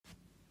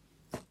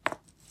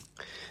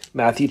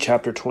Matthew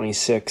chapter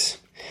 26.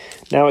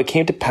 Now it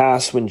came to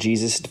pass when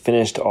Jesus had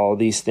finished all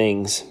these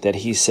things that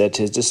he said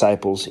to his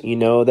disciples, "You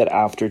know that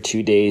after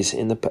 2 days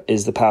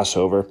is the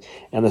Passover,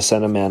 and the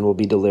Son of Man will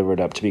be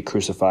delivered up to be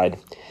crucified."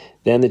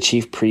 Then the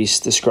chief priests,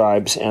 the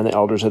scribes, and the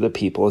elders of the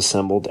people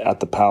assembled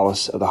at the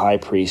palace of the high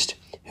priest,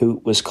 who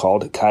was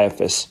called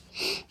Caiaphas,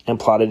 and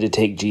plotted to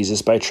take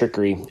Jesus by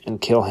trickery and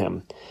kill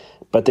him.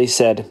 But they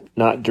said,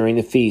 "Not during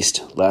the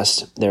feast,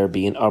 lest there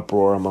be an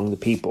uproar among the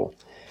people."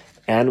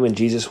 And when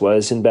Jesus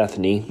was in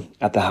Bethany,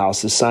 at the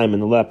house of Simon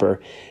the leper,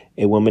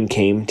 a woman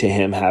came to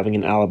him having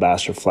an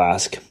alabaster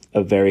flask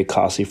of very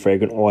costly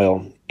fragrant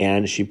oil,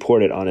 and she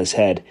poured it on his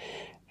head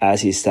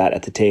as he sat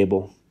at the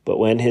table. But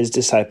when his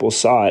disciples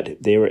saw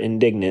it, they were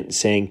indignant,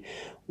 saying,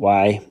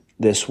 "Why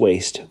this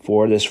waste?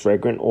 For this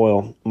fragrant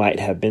oil might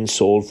have been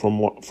sold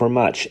for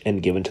much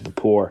and given to the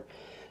poor."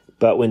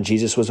 But when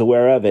Jesus was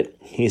aware of it,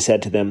 he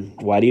said to them,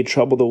 "Why do you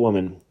trouble the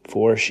woman?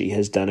 For she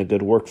has done a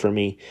good work for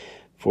me.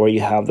 For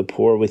you have the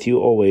poor with you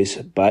always,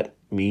 but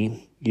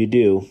me you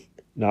do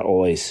not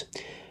always.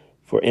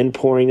 For in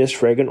pouring this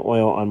fragrant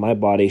oil on my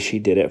body, she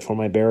did it for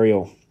my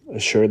burial.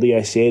 Assuredly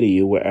I say to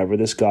you, wherever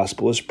this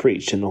gospel is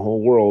preached in the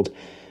whole world,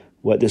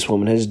 what this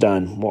woman has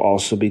done will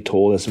also be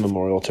told as a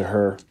memorial to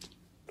her."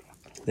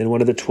 Then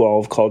one of the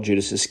 12, called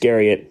Judas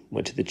Iscariot,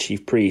 went to the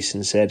chief priests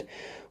and said,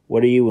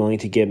 "What are you willing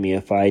to give me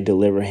if I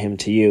deliver him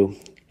to you?"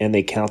 And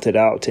they counted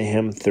out to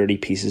him 30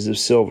 pieces of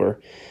silver.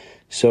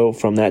 So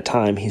from that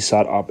time he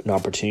sought an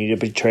opportunity to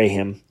betray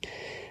him.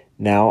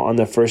 Now on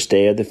the first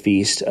day of the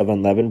feast of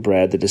unleavened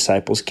bread, the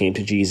disciples came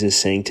to Jesus,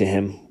 saying to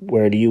him,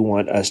 "Where do you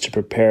want us to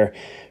prepare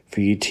for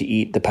you to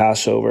eat the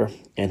Passover?"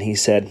 And he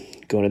said,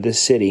 "Go into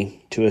this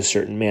city to a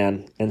certain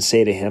man, and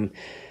say to him,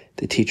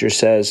 'The teacher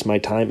says, my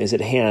time is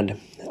at hand.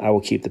 I will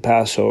keep the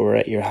Passover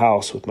at your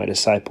house with my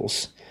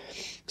disciples.'"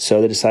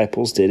 So the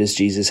disciples did as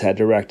Jesus had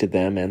directed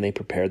them, and they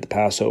prepared the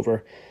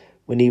Passover.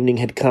 When evening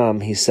had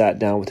come, he sat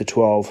down with the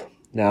 12.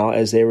 Now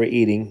as they were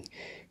eating,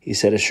 he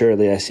said,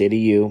 "Assuredly I say to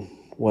you,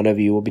 one of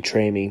you will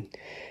betray me."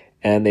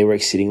 And they were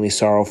exceedingly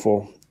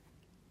sorrowful.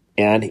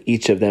 And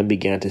each of them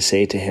began to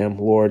say to him,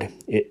 "Lord,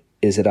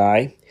 is it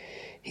I?"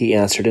 He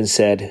answered and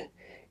said,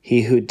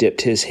 "He who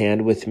dipped his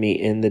hand with me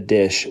in the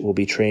dish will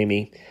betray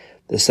me.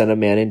 The Son of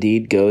Man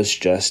indeed goes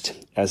just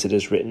as it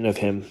is written of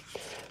him.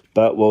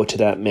 But woe to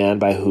that man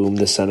by whom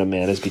the Son of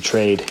Man is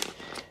betrayed.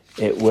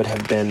 It would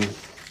have been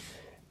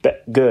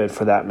good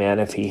for that man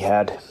if he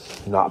had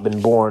not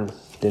been born."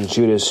 Then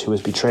Judas, who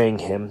was betraying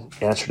him,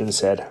 answered and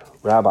said,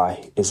 "Rabbi,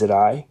 is it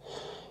I?"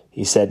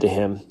 He said to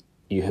him,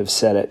 "You have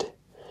said it."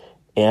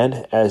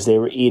 And as they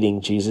were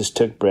eating, Jesus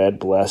took bread,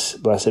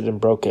 blessed it,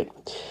 and broke it,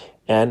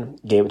 and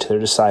gave it to their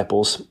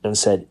disciples, and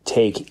said,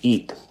 "Take,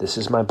 eat, this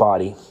is my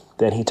body."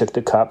 Then he took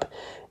the cup,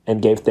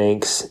 and gave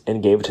thanks,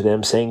 and gave it to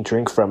them, saying,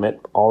 "Drink from it,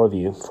 all of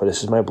you, for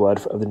this is my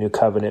blood of the new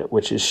covenant,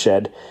 which is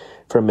shed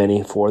for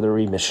many for the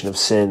remission of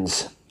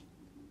sins.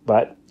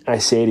 But I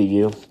say to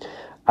you,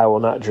 I will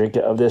not drink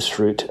of this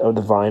fruit of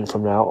the vine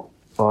from now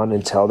on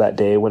until that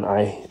day when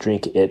I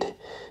drink it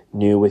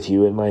new with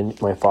you in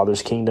my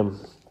Father's kingdom."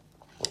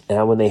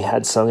 And when they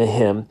had sung a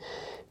hymn,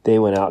 they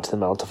went out to the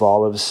Mount of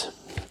Olives.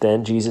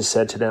 Then Jesus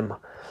said to them,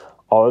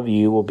 "All of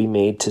you will be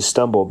made to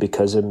stumble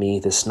because of me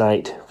this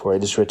night, for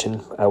it is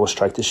written, I will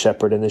strike the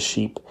shepherd, and the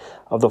sheep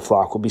of the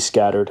flock will be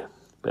scattered.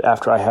 But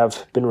after I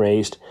have been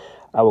raised,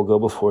 I will go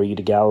before you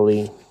to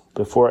Galilee."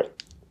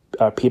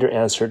 Peter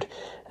answered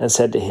and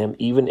said to him,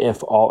 "Even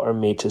if all are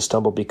made to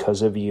stumble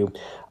because of you,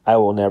 I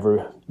will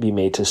never be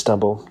made to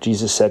stumble."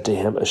 Jesus said to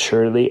him,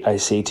 "Assuredly I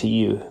say to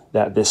you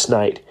that this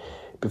night,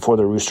 before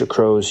the rooster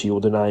crows, you will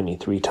deny me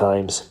 3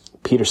 times.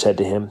 Peter said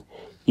to him,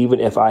 "Even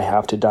if I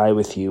have to die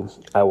with you,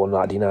 I will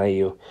not deny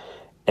you."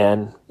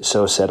 And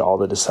so said all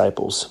the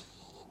disciples.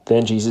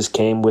 Then Jesus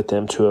came with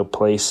them to a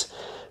place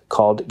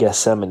called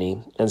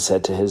Gethsemane, and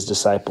said to his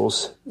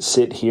disciples,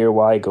 "Sit here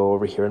while I go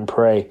over here and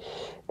pray."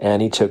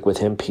 And he took with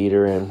him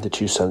Peter and the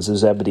 2 sons of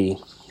Zebedee,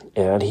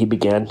 and he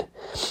began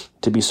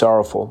to be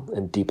sorrowful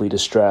and deeply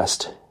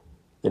distressed.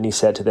 Then he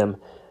said to them,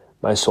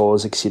 "My soul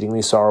is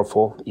exceedingly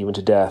sorrowful, even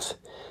to death.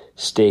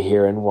 Stay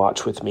here and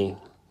watch with me."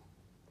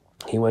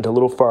 He went a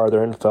little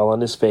farther and fell on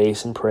his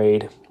face and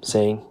prayed,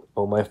 saying,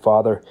 "O my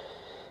Father,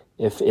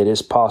 if it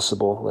is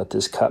possible, let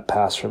this cup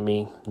pass from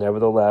me.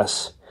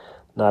 Nevertheless,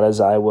 not as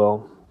I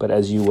will, but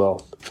as you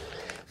will."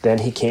 Then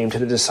he came to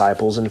the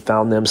disciples and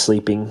found them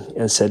sleeping,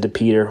 and said to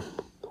Peter,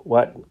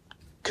 "What?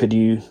 Could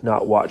you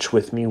not watch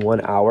with me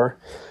 1 hour?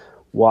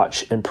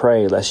 Watch and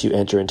pray, lest you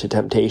enter into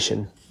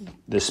temptation.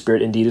 The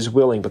spirit indeed is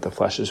willing, but the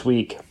flesh is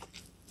weak."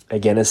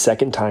 Again, a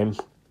second time,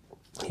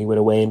 he went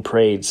away and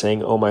prayed,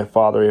 saying, "O my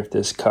Father, if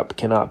this cup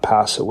cannot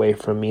pass away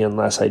from me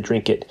unless I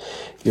drink it,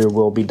 your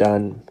will be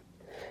done."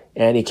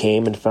 And he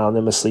came and found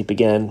them asleep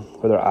again,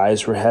 for their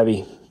eyes were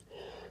heavy.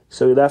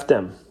 So he left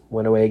them,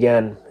 went away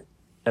again,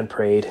 and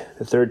prayed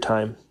the 3rd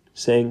time,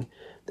 saying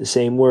the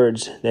same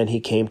words. Then he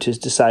came to his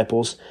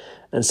disciples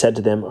and said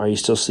to them, "Are you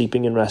still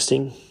sleeping and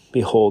resting?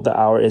 Behold, the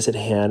hour is at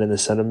hand, and the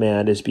Son of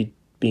Man is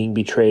being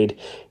betrayed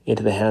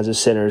into the hands of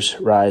sinners.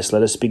 Rise,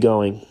 let us be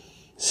going."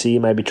 See,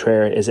 my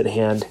betrayer is at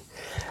hand.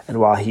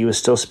 And while he was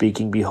still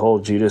speaking,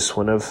 behold, Judas,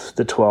 one of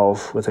the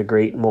 12, with a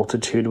great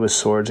multitude with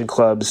swords and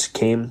clubs,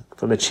 came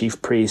from the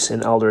chief priests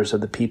and elders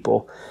of the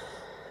people.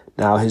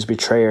 Now his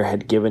betrayer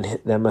had given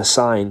them a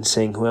sign,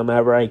 saying,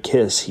 Whomever I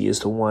kiss, he is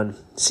the one.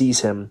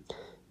 Seize him.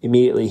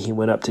 Immediately he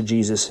went up to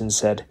Jesus and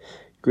said,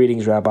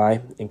 Greetings, Rabbi,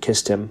 and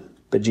kissed him.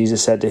 But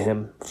Jesus said to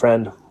him,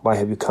 Friend, why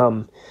have you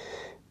come?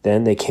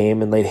 Then they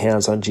came and laid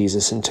hands on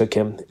Jesus and took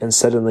him. And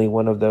suddenly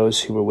one of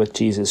those who were with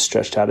Jesus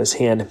stretched out his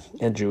hand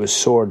and drew his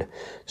sword,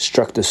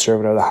 struck the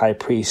servant of the high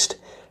priest,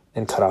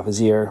 and cut off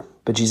his ear.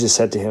 But Jesus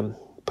said to him,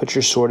 Put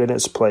your sword in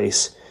its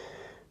place,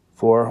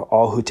 for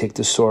all who take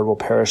the sword will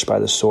perish by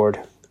the sword.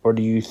 Or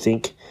do you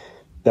think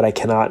that I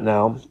cannot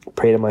now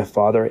pray to my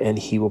Father, and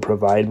he will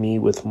provide me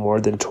with more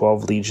than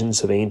 12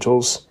 legions of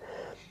angels?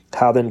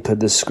 How then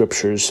could the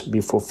scriptures be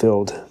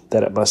fulfilled,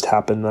 that it must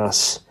happen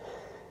thus?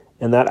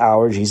 In that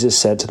hour Jesus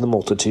said to the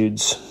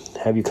multitudes,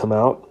 Have you come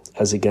out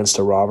as against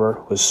a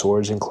robber with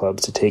swords and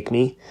clubs to take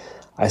me?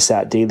 I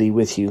sat daily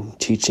with you,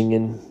 teaching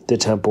in the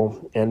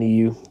temple, and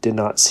you did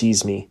not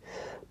seize me.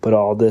 But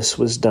all this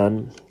was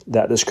done,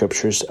 that the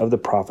scriptures of the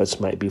prophets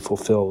might be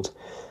fulfilled.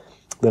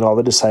 Then all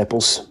the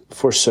disciples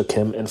forsook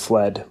him and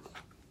fled.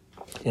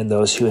 And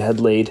those who had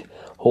laid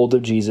hold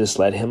of Jesus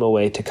led him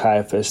away to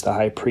Caiaphas the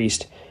high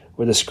priest,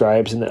 where the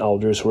scribes and the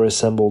elders were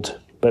assembled.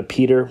 But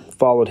Peter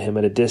followed him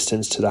at a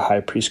distance to the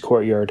high priest's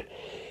courtyard,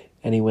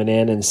 and he went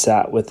in and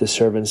sat with the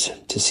servants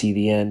to see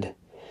the end.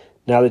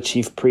 Now the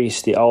chief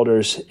priests, the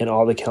elders, and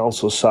all the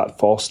council sought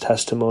false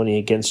testimony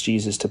against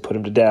Jesus to put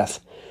him to death,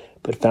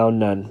 but found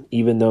none.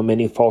 Even though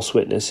many false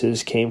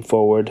witnesses came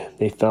forward,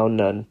 they found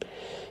none.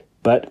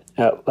 But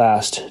at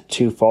last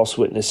 2 false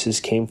witnesses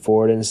came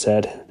forward and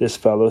said, This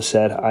fellow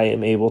said, I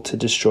am able to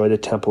destroy the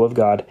temple of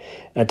God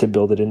and to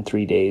build it in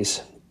 3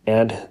 days.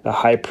 And the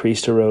high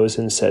priest arose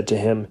and said to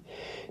him,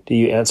 Do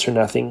you answer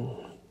nothing?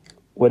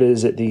 What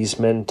is it these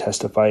men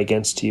testify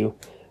against you?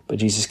 But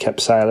Jesus kept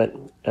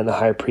silent. And the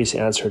high priest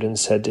answered and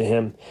said to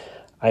him,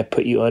 I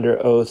put you under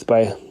oath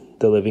by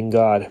the living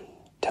God.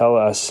 Tell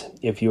us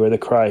if you are the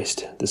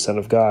Christ, the Son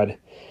of God.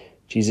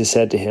 Jesus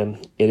said to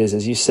him, It is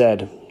as you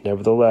said.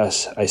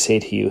 Nevertheless, I say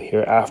to you,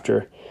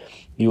 hereafter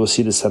you will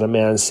see the Son of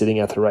Man sitting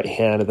at the right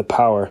hand of the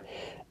power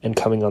and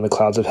coming on the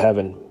clouds of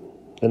heaven.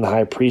 Then the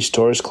high priest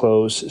tore his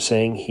clothes,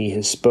 saying, He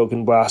has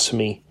spoken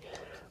blasphemy.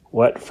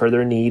 What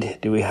further need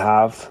do we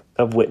have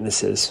of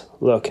witnesses?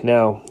 Look,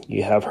 now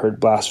you have heard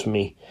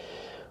blasphemy.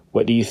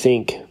 What do you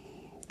think?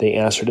 They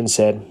answered and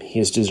said, He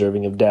is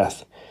deserving of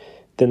death.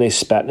 Then they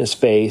spat in his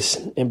face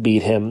and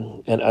beat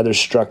him, and others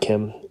struck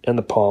him in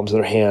the palms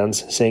of their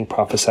hands, saying,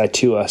 Prophesy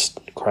to us,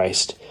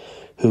 Christ.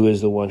 Who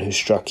is the one who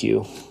struck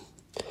you?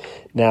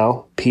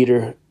 Now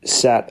Peter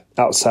sat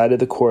outside of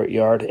the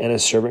courtyard, and a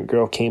servant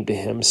girl came to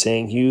him,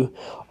 saying, You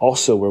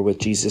also were with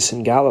Jesus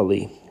in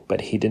Galilee.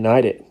 But he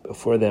denied it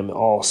before them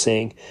all,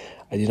 saying,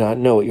 I do not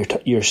know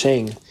what you're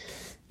saying.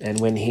 And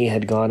when he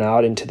had gone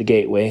out into the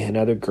gateway,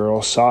 another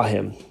girl saw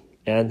him,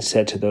 and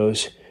said to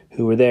those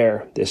who were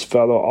there, This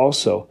fellow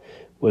also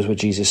was with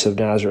Jesus of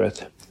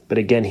Nazareth. But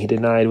again he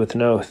denied with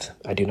an oath,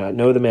 I do not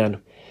know the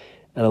man.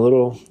 And a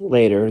little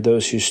later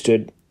those who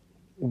stood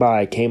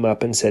by came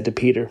up and said to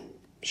Peter,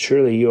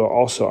 Surely you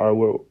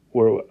also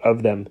were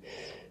of them,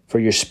 for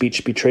your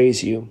speech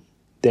betrays you.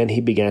 Then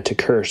he began to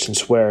curse and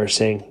swear,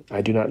 saying,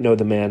 I do not know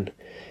the man.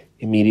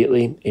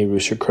 Immediately a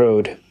rooster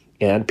crowed,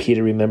 and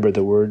Peter remembered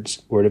the word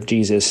of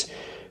Jesus,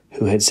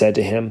 who had said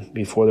to him,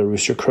 Before the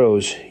rooster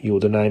crows, you will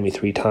deny me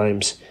 3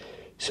 times.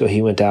 So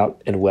he went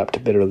out and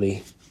wept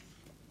bitterly.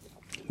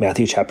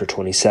 Matthew chapter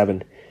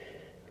 27.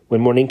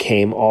 When morning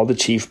came, all the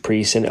chief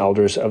priests and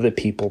elders of the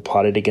people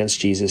plotted against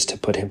Jesus to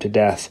put him to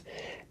death.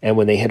 And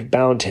when they had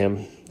bound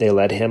him, they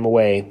led him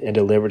away and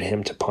delivered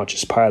him to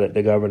Pontius Pilate,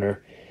 the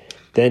governor.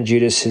 Then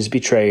Judas, his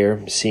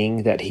betrayer,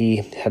 seeing that he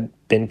had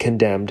been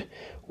condemned,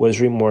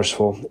 was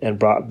remorseful and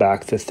brought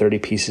back the 30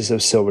 pieces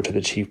of silver to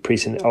the chief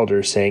priests and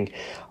elders, saying,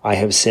 I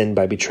have sinned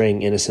by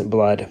betraying innocent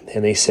blood.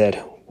 And they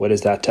said, What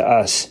is that to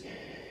us?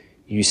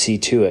 You see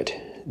to it.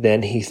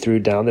 Then he threw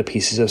down the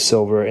pieces of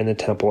silver in the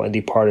temple and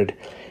departed,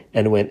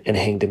 and went and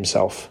hanged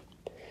himself.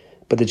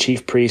 But the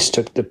chief priests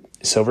took the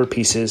silver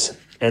pieces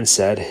and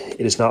said,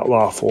 It is not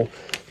lawful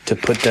to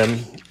put them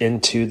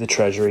into the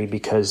treasury,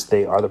 because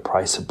they are the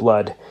price of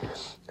blood.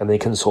 And they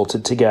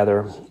consulted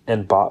together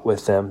and bought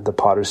with them the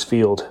potter's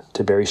field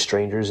to bury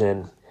strangers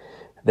in.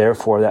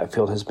 Therefore that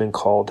field has been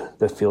called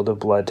the field of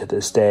blood to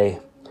this day.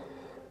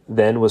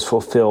 Then was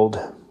fulfilled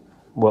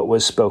what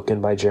was spoken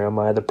by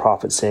Jeremiah the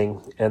prophet,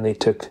 saying, And they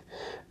took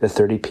the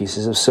 30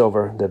 pieces of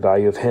silver, the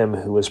value of him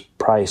who was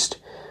priced,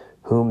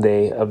 whom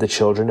they of the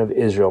children of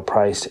Israel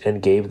priced,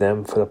 and gave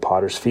them for the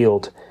potter's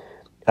field,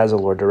 as the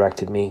Lord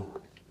directed me.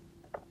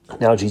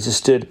 Now Jesus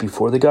stood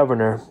before the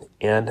governor,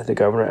 and the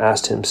governor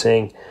asked him,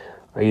 saying,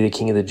 Are you the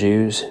king of the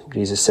Jews?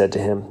 Jesus said to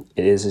him,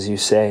 It is as you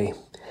say.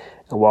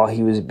 And while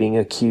he was being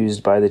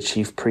accused by the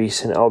chief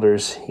priests and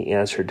elders, he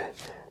answered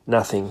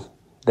nothing.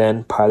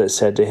 Then Pilate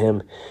said to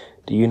him,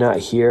 Do you not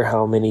hear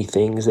how many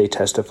things they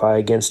testify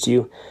against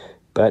you?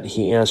 But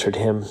he answered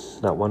him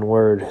not one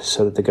word,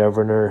 so that the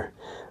governor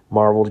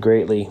marveled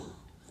greatly.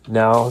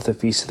 Now the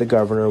feast of the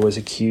governor was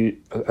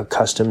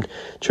accustomed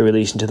to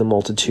release into the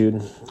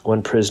multitude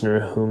one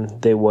prisoner whom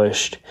they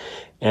wished,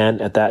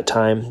 and at that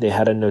time they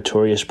had a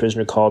notorious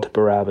prisoner called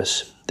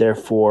Barabbas.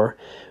 Therefore,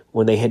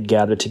 when they had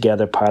gathered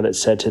together, Pilate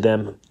said to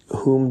them,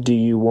 "Whom do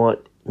you want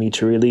me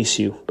to release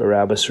you,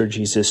 Barabbas or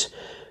Jesus,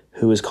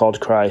 who is called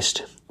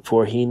Christ?"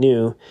 For he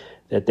knew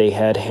that they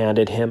had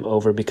handed him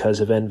over because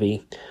of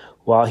envy.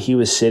 While he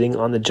was sitting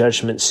on the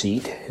judgment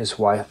seat, his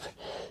wife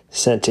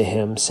sent to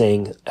him,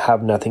 saying,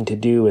 "Have nothing to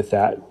do with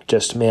that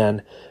just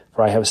man,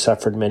 for I have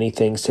suffered many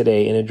things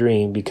today in a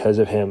dream because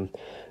of him."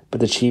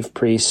 But the chief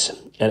priests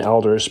and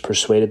elders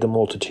persuaded the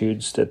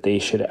multitudes that they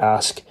should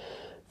ask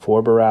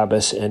for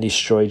Barabbas and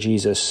destroy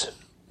Jesus.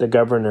 The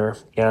governor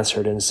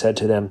answered and said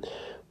to them,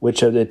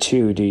 "Which of the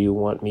two do you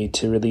want me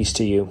to release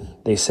to you?"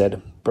 They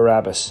said,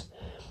 "Barabbas."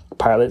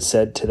 Pilate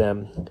said to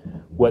them,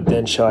 "What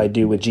then shall I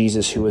do with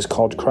Jesus, who is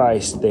called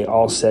Christ?" They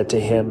all said to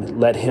him,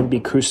 "Let him be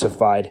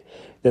crucified."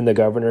 Then the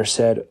governor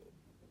said,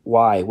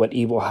 "Why? What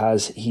evil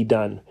has he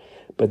done?"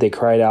 But they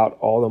cried out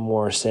all the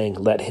more, saying,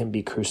 "Let him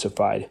be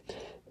crucified."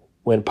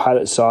 When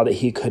Pilate saw that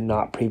he could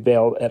not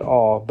prevail at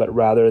all, but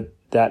rather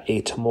that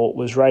a tumult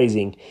was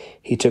rising,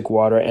 he took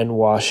water and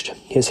washed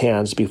his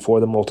hands before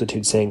the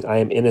multitude, saying, "I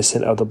am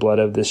innocent of the blood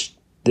of this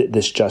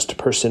just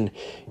person.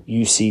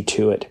 You see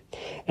to it."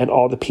 And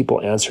all the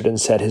people answered and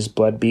said, "His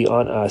blood be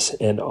on us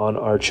and on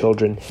our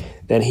children."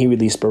 Then he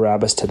released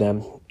Barabbas to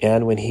them,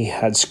 and when he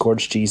had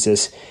scourged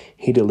Jesus,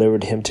 he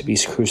delivered him to be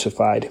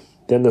crucified.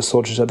 Then the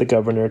soldiers of the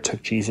governor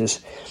took Jesus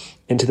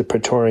into the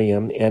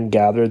praetorium and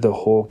gathered the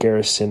whole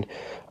garrison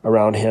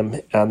around him,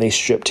 and they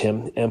stripped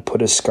him and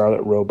put a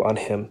scarlet robe on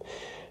him.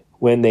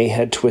 When they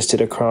had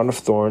twisted a crown of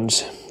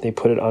thorns, they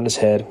put it on his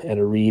head and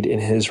a reed in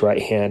his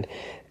right hand,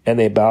 and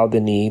they bowed the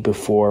knee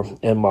before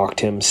and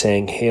mocked him,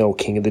 saying, "Hail,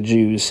 King of the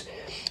Jews!"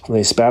 And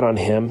they spat on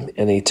him,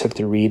 and they took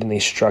the reed and they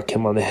struck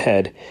him on the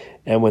head.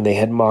 And when they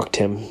had mocked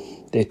him,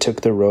 they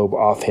took the robe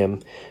off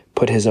him,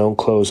 put his own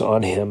clothes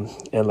on him,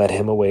 and led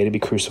him away to be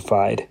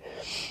crucified.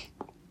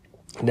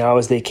 Now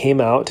as they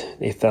came out,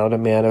 they found a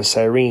man of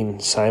Cyrene,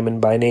 Simon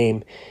by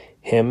name.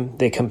 Him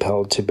they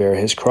compelled to bear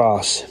his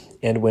cross.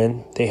 And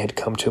when they had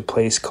come to a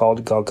place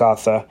called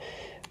Golgotha,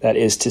 that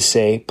is to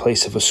say,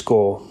 place of a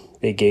skull,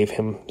 they gave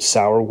him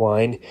sour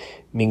wine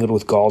mingled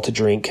with gall to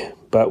drink.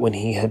 But when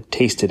he had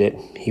tasted it,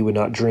 he would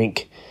not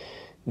drink.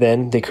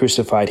 Then they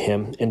crucified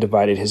him and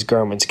divided his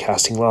garments,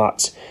 casting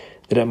lots,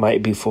 that it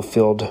might be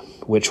fulfilled,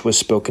 which was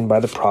spoken by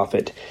the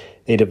prophet.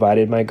 They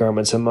divided my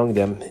garments among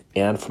them,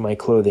 and for my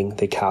clothing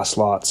they cast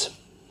lots.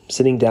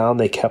 Sitting down,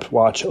 they kept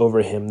watch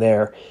over him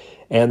there,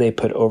 and they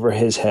put over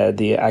his head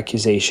the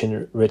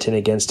accusation written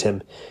against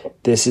him,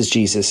 "This is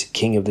Jesus,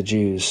 King of the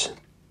Jews."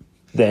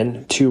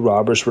 Then 2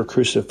 robbers were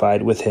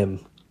crucified with him,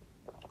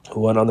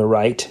 one on the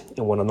right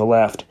and one on the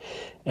left.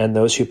 And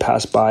those who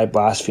passed by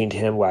blasphemed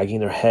him,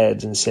 wagging their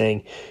heads and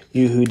saying,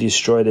 "You who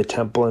destroy the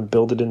temple and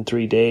build it in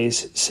 3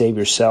 days, save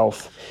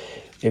yourself.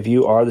 If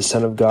you are the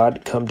Son of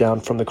God, come down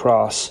from the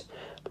cross."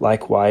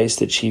 Likewise,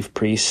 the chief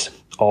priests,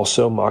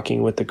 also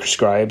mocking with the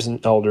scribes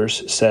and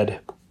elders, said,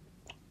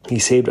 "He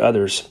saved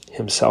others,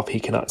 himself he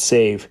cannot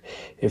save.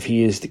 If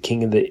he is the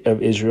King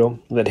of Israel,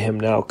 let him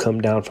now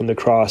come down from the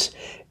cross,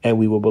 and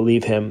we will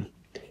believe him.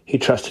 He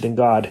trusted in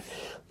God.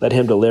 Let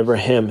him deliver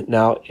him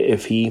now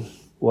if he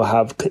will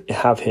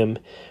have him,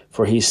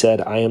 for he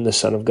said, 'I am the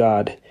Son of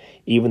God.'"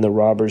 Even the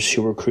robbers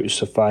who were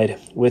crucified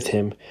with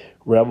him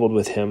reveled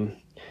with him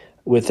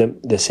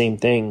the same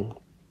thing.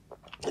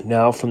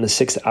 Now from the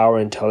 6th hour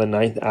until the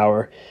 9th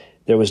hour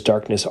there was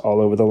darkness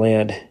all over the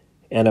land.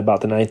 And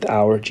about the 9th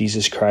hour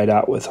Jesus cried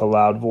out with a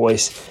loud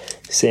voice,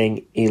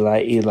 saying,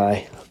 "Eli,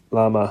 Eli,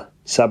 lama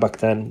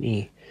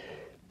sabachthani?"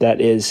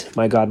 That is,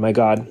 my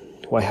God,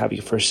 why have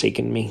you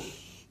forsaken me?"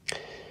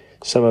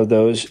 Some of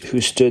those who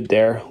stood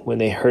there, when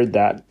they heard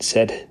that,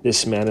 said,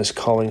 "This man is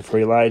calling for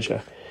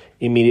Elijah."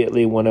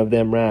 Immediately one of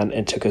them ran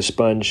and took a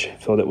sponge,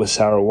 filled it with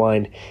sour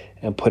wine,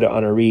 and put it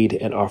on a reed,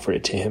 and offered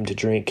it to him to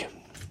drink.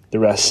 The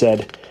rest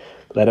said,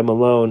 "Let him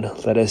alone.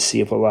 Let us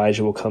see if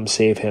Elijah will come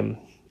save him."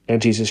 And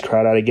Jesus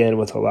cried out again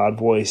with a loud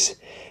voice,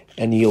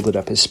 and yielded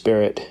up his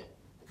spirit.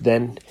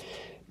 Then,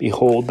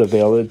 behold, the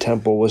veil of the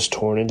temple was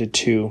torn into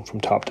 2 from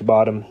top to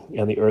bottom,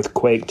 and the earth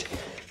quaked,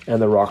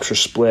 and the rocks were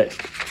split,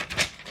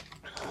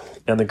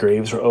 and the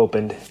graves were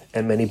opened,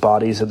 and many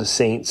bodies of the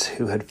saints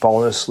who had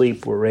fallen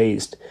asleep were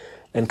raised.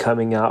 And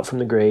coming out from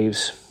the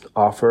graves,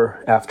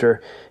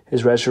 after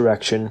his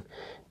resurrection,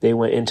 they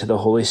went into the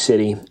holy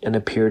city and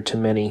appeared to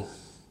many.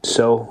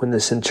 So when the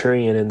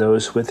centurion and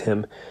those with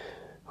him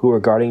who were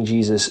guarding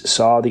Jesus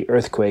saw the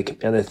earthquake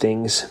and the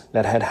things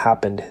that had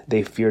happened,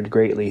 they feared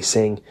greatly,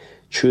 saying,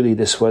 "Truly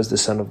this was the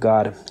Son of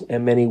God."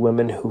 And many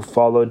women who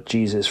followed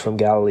Jesus from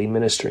Galilee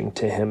ministering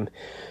to him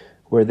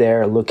were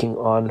there looking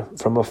on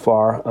from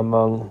afar,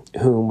 among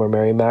whom were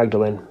Mary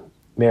Magdalene,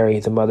 Mary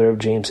the mother of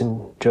James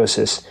and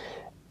Joseph,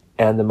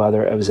 and the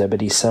mother of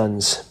Zebedee's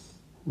sons.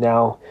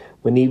 Now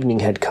when evening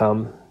had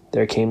come,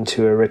 there came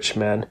to a rich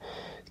man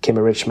came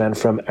a rich man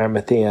from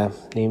Arimathea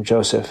named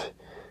Joseph,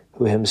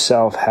 who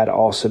himself had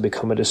also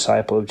become a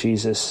disciple of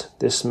Jesus.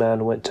 This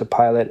man went to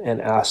Pilate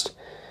and asked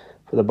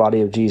for the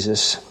body of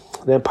Jesus.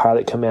 Then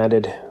Pilate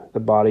commanded the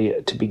body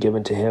to be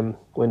given to him.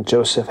 When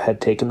Joseph had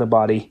taken the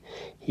body,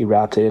 he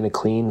wrapped it in a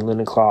clean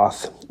linen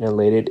cloth and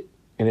laid it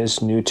in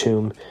his new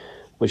tomb,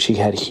 which he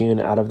had hewn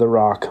out of the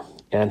rock,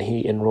 and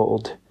he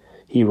rolled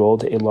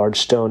a large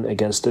stone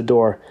against the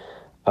door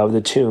of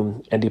the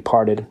tomb and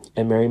departed.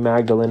 And Mary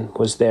Magdalene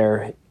was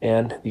there,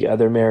 and the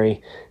other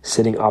Mary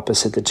sitting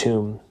opposite the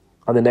tomb.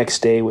 On the next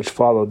day, which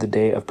followed the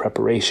day of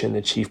preparation,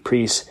 the chief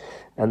priests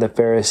and the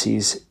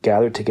Pharisees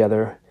gathered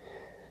together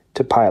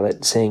to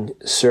Pilate, saying,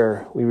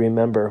 Sir, we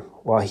remember,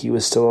 while he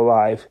was still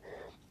alive,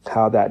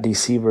 how that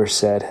deceiver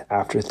said,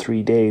 After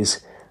 3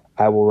 days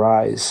I will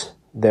rise.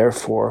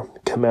 Therefore,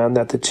 command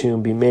that the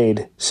tomb be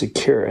made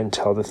secure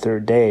until the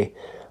 3rd day,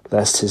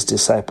 lest his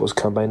disciples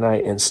come by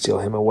night and steal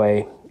him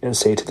away, and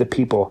say to the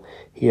people,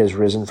 He has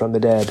risen from the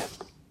dead.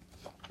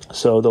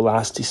 So the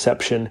last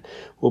deception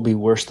will be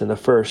worse than the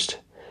first.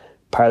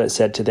 Pilate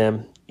said to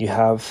them, You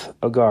have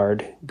a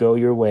guard. Go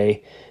your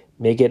way.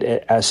 Make it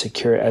as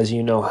secure as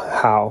you know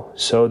how.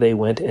 So they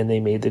went and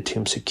they made the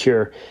tomb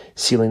secure,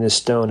 sealing the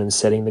stone and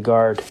setting the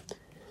guard.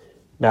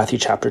 Matthew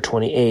chapter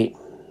 28.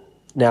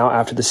 Now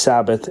after the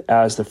Sabbath,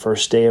 as the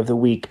first day of the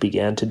week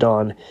began to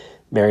dawn,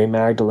 Mary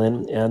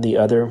Magdalene and the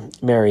other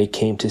Mary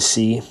came to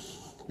see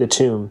the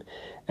tomb.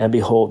 And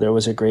behold, there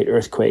was a great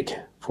earthquake,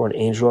 for an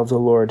angel of the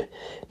Lord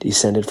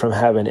descended from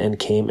heaven and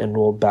came and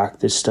rolled back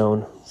the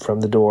stone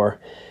from the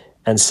door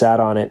and sat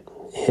on it.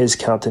 His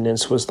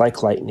countenance was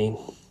like lightning,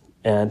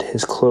 and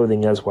his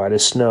clothing as white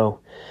as snow.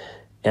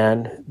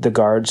 And the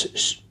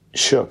guards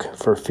shook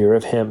for fear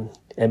of him,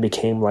 and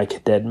became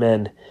like dead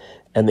men.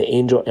 And the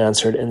angel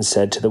answered and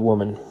said to the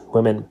woman,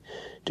 Women,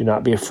 do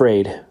not be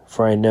afraid,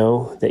 for I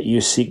know that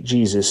you seek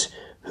Jesus,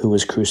 who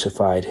was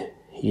crucified.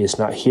 He is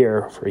not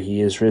here, for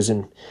he is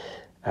risen.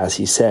 As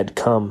he said,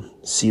 Come,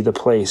 see the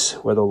place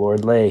where the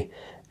Lord lay,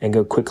 and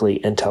go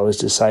quickly and tell his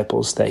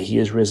disciples that he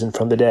is risen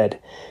from the dead.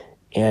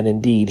 And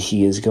indeed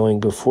he is going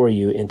before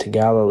you into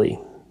Galilee.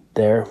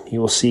 There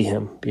you will see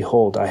him.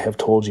 Behold, I have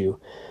told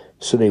you.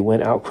 So they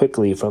went out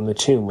quickly from the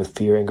tomb with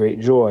fear and great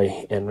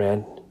joy, and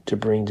ran to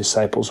bring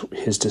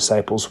his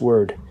disciples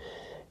word.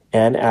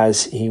 And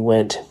as he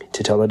went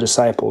to tell the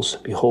disciples,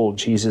 behold,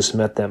 Jesus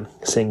met them,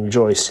 saying,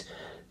 Rejoice.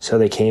 So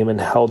they came and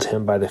held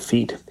him by the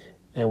feet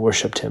and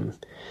worshipped him.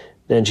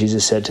 Then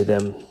Jesus said to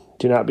them,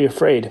 Do not be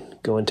afraid.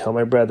 Go and tell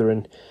my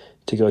brethren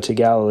to go to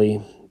Galilee,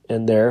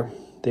 and there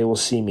they will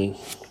see me.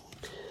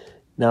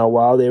 Now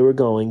while they were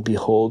going,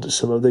 behold,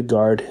 some of the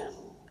guard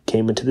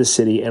came into the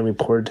city and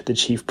reported to the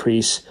chief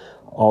priests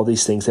all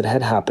these things that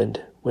had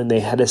happened. When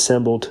they had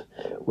assembled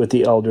with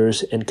the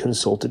elders and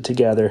consulted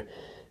together,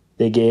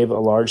 they gave a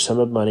large sum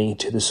of money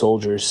to the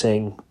soldiers,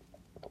 saying,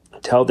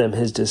 Tell them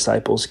his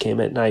disciples came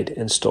at night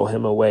and stole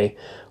him away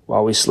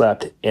while we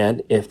slept,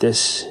 and if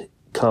this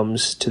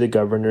comes to the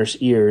governor's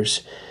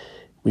ears,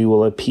 we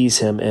will appease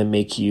him and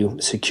make you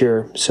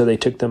secure. So they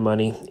took the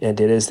money and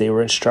did as they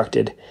were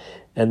instructed,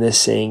 and this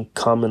saying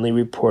commonly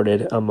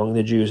reported among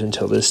the Jews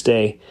until this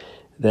day.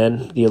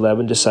 Then the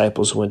 11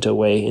 disciples went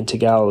away into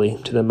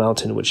Galilee to the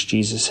mountain which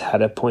Jesus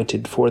had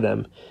appointed for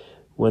them.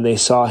 When they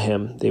saw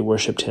him, they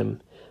worshipped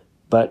him.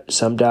 But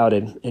some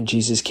doubted, and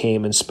Jesus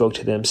came and spoke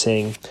to them,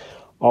 saying,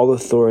 All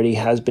authority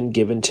has been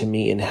given to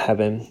me in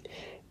heaven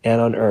and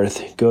on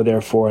earth. Go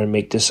therefore and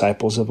make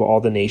disciples of all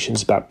the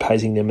nations,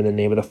 baptizing them in the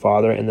name of the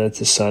Father and of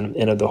the Son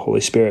and of the Holy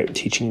Spirit,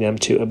 teaching them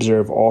to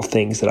observe all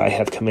things that I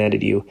have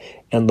commanded you.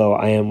 And lo,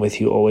 I am with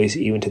you always,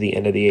 even to the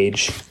end of the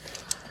age.